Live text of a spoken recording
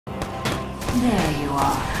There you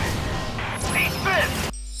are. Eat this!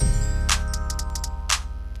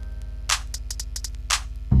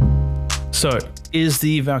 So, is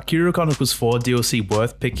the Valkyria Chronicles 4 DLC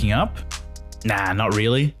worth picking up? Nah, not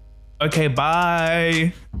really. Okay,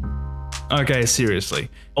 bye! Okay, seriously.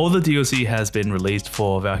 All the DLC has been released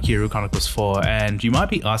for Valkyria Chronicles 4 and you might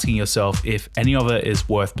be asking yourself if any of it is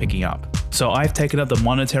worth picking up. So I've taken up the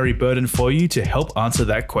monetary burden for you to help answer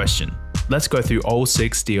that question. Let's go through all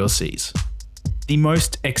 6 DLCs. The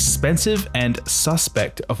most expensive and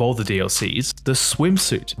suspect of all the DLCs, the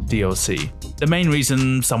Swimsuit DLC. The main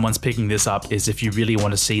reason someone's picking this up is if you really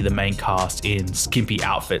want to see the main cast in skimpy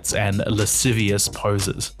outfits and lascivious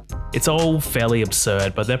poses. It's all fairly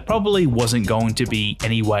absurd, but there probably wasn't going to be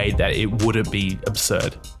any way that it wouldn't be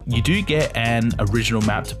absurd. You do get an original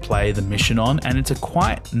map to play the mission on, and it's a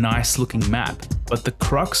quite nice looking map, but the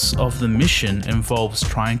crux of the mission involves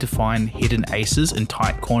trying to find hidden aces in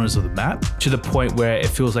tight corners of the map, to the point where it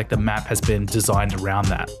feels like the map has been designed around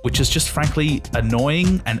that, which is just frankly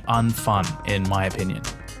annoying and unfun in my opinion.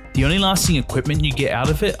 The only lasting equipment you get out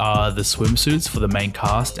of it are the swimsuits for the main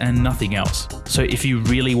cast and nothing else. So if you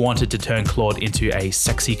really wanted to turn Claude into a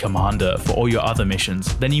sexy commander for all your other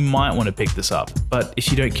missions, then you might want to pick this up. But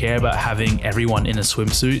if you don't care about having everyone in a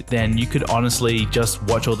swimsuit, then you could honestly just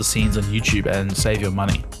watch all the scenes on YouTube and save your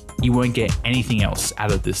money. You won't get anything else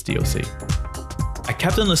out of this DLC. A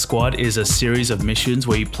Captainless Squad is a series of missions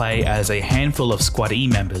where you play as a handful of Squad E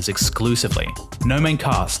members exclusively. No main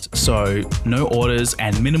cast, so no orders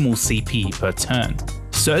and minimal CP per turn.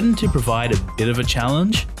 Certain to provide a bit of a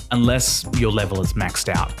challenge, unless your level is maxed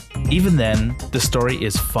out. Even then, the story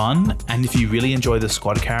is fun, and if you really enjoy the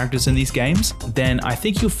squad characters in these games, then I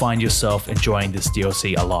think you'll find yourself enjoying this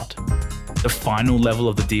DLC a lot. The final level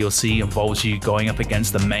of the DLC involves you going up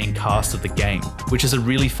against the main cast of the game, which is a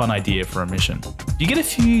really fun idea for a mission. You get a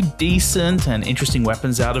few decent and interesting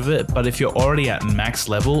weapons out of it, but if you're already at max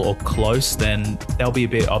level or close, then they'll be a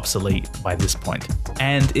bit obsolete by this point.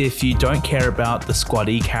 And if you don't care about the Squad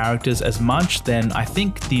E characters as much, then I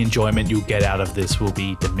think the enjoyment you'll get out of this will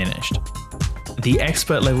be diminished. The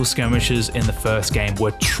expert level skirmishes in the first game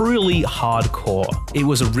were truly hardcore. It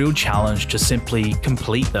was a real challenge to simply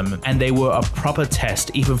complete them, and they were a proper test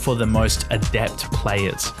even for the most adept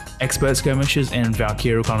players. Expert skirmishes in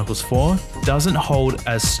Valkyria Chronicles 4 doesn't hold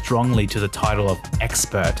as strongly to the title of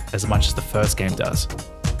expert as much as the first game does.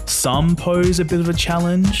 Some pose a bit of a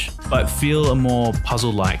challenge, but feel more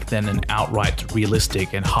puzzle-like than an outright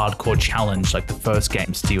realistic and hardcore challenge like the first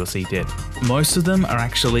game's DLC did. Most of them are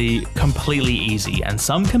actually completely easy, and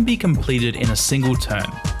some can be completed in a single turn.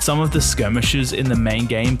 Some of the skirmishes in the main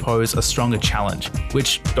game pose a stronger challenge,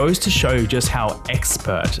 which goes to show just how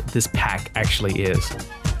expert this pack actually is.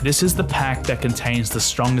 This is the pack that contains the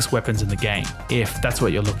strongest weapons in the game, if that's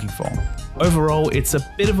what you're looking for. Overall, it's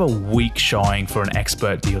a bit of a weak showing for an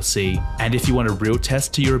expert DLC, and if you want a real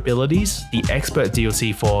test to your abilities, the expert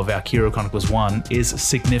DLC for Valkyria Chronicles 1 is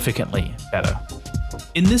significantly better.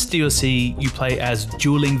 In this DLC, you play as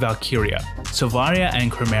Dueling Valkyria, Sovaria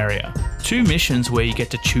and Chromaria, 2 missions where you get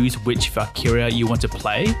to choose which Valkyria you want to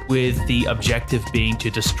play, with the objective being to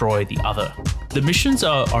destroy the other. The missions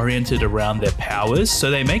are oriented around their powers, so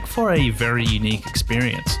they make for a very unique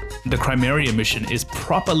experience. The Chromaria mission is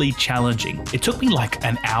properly challenging. It took me like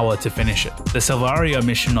an hour to finish it. The Sovaria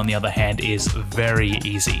mission, on the other hand, is very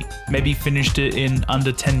easy. Maybe finished it in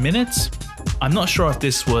under 10 minutes? I'm not sure if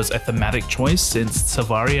this was a thematic choice since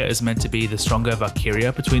Sovaria is meant to be the stronger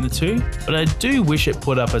Valkyria between the two, but I do wish it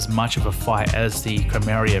put up as much of a fight as the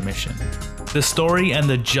Chromaria mission. The story and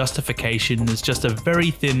the justification is just a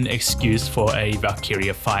very thin excuse for a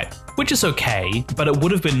Valkyria fight, which is okay, but it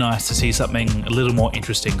would have been nice to see something a little more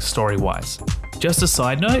interesting story-wise. Just a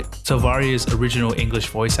side note, Solvaria's original English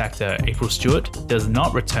voice actor April Stewart does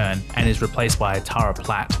not return and is replaced by Tara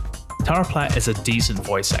Platt. Tara Platt is a decent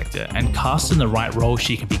voice actor, and cast in the right role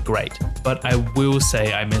she can be great, but I will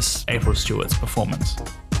say I miss April Stewart's performance.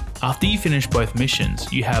 After you finish both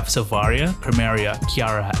missions, you have Sovaria, Chromaria,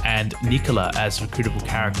 Chiara, and Nicola as recruitable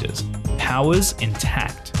characters. Powers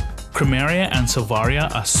intact. Chromaria and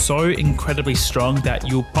Sovaria are so incredibly strong that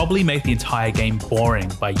you'll probably make the entire game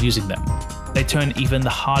boring by using them. They turn even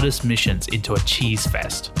the hardest missions into a cheese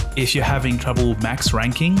fest. If you're having trouble max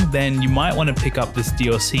ranking, then you might want to pick up this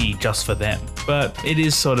DLC just for them, but it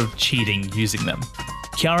is sort of cheating using them.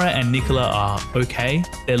 Chiara and Nicola are okay,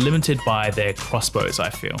 they're limited by their crossbows I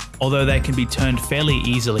feel, although they can be turned fairly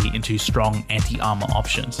easily into strong anti-armor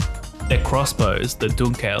options. Their crossbows, the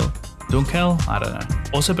Dunkel, Dunkel? I don't know.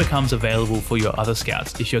 Also becomes available for your other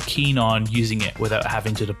scouts if you're keen on using it without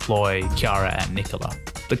having to deploy Kiara and Nicola.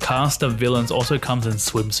 The cast of villains also comes in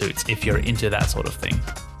swimsuits if you're into that sort of thing.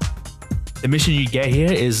 The mission you get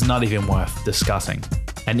here is not even worth discussing.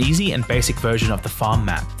 An easy and basic version of the farm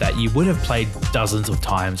map that you would have played dozens of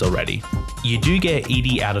times already. You do get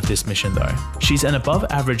Edie out of this mission though. She's an above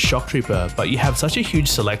average shock trooper, but you have such a huge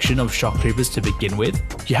selection of shock troopers to begin with,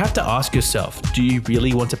 you have to ask yourself, do you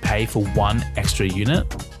really want to pay for one extra unit?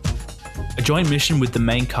 A joint mission with the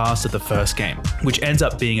main cast of the first game, which ends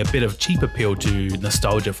up being a bit of cheap appeal to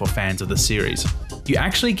nostalgia for fans of the series. You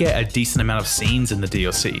actually get a decent amount of scenes in the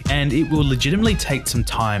DLC, and it will legitimately take some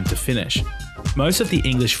time to finish. Most of the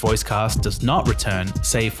English voice cast does not return,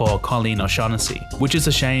 save for Colleen O'Shaughnessy, which is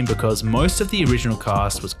a shame because most of the original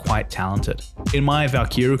cast was quite talented. In my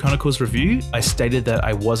Valkyria Chronicles review, I stated that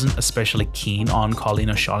I wasn't especially keen on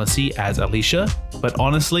Colleen O'Shaughnessy as Alicia, but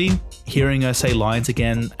honestly, hearing her say lines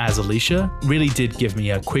again as Alicia really did give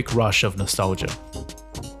me a quick rush of nostalgia.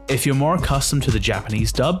 If you're more accustomed to the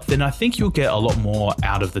Japanese dub, then I think you'll get a lot more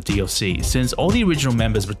out of the DLC, since all the original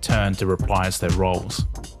members return to reprise their roles.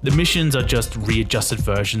 The missions are just readjusted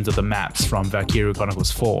versions of the maps from Valkyria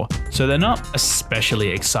Chronicles 4, so they're not especially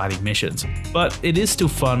exciting missions, but it is still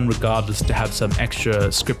fun regardless to have some extra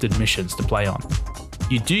scripted missions to play on.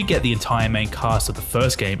 You do get the entire main cast of the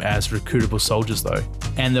first game as recruitable soldiers though,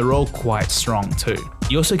 and they're all quite strong too.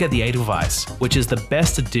 You also get the Edelweiss, which is the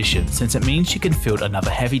best addition since it means you can field another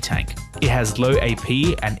heavy tank. It has low AP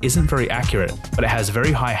and isn't very accurate, but it has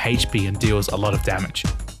very high HP and deals a lot of damage.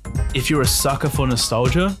 If you're a sucker for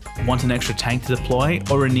nostalgia, want an extra tank to deploy,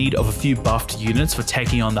 or in need of a few buffed units for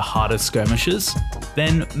taking on the harder skirmishes,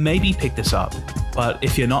 then maybe pick this up. But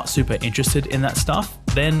if you're not super interested in that stuff,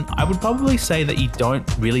 then I would probably say that you don't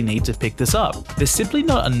really need to pick this up. There's simply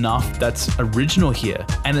not enough that's original here,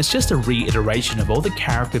 and it's just a reiteration of all the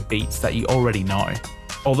character beats that you already know.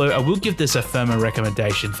 Although I will give this a firmer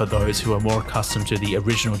recommendation for those who are more accustomed to the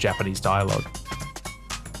original Japanese dialogue.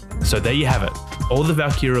 So there you have it, all the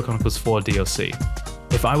Valkyria Chronicles 4 DLC.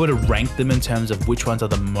 If I were to rank them in terms of which ones are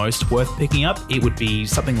the most worth picking up, it would be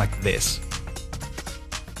something like this.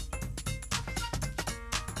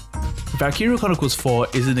 Valkyria Chronicles 4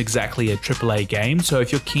 isn't exactly a AAA game, so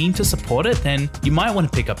if you're keen to support it, then you might want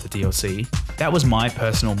to pick up the DLC. That was my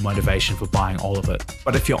personal motivation for buying all of it.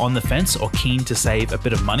 But if you're on the fence or keen to save a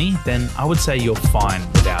bit of money, then I would say you're fine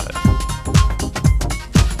without it.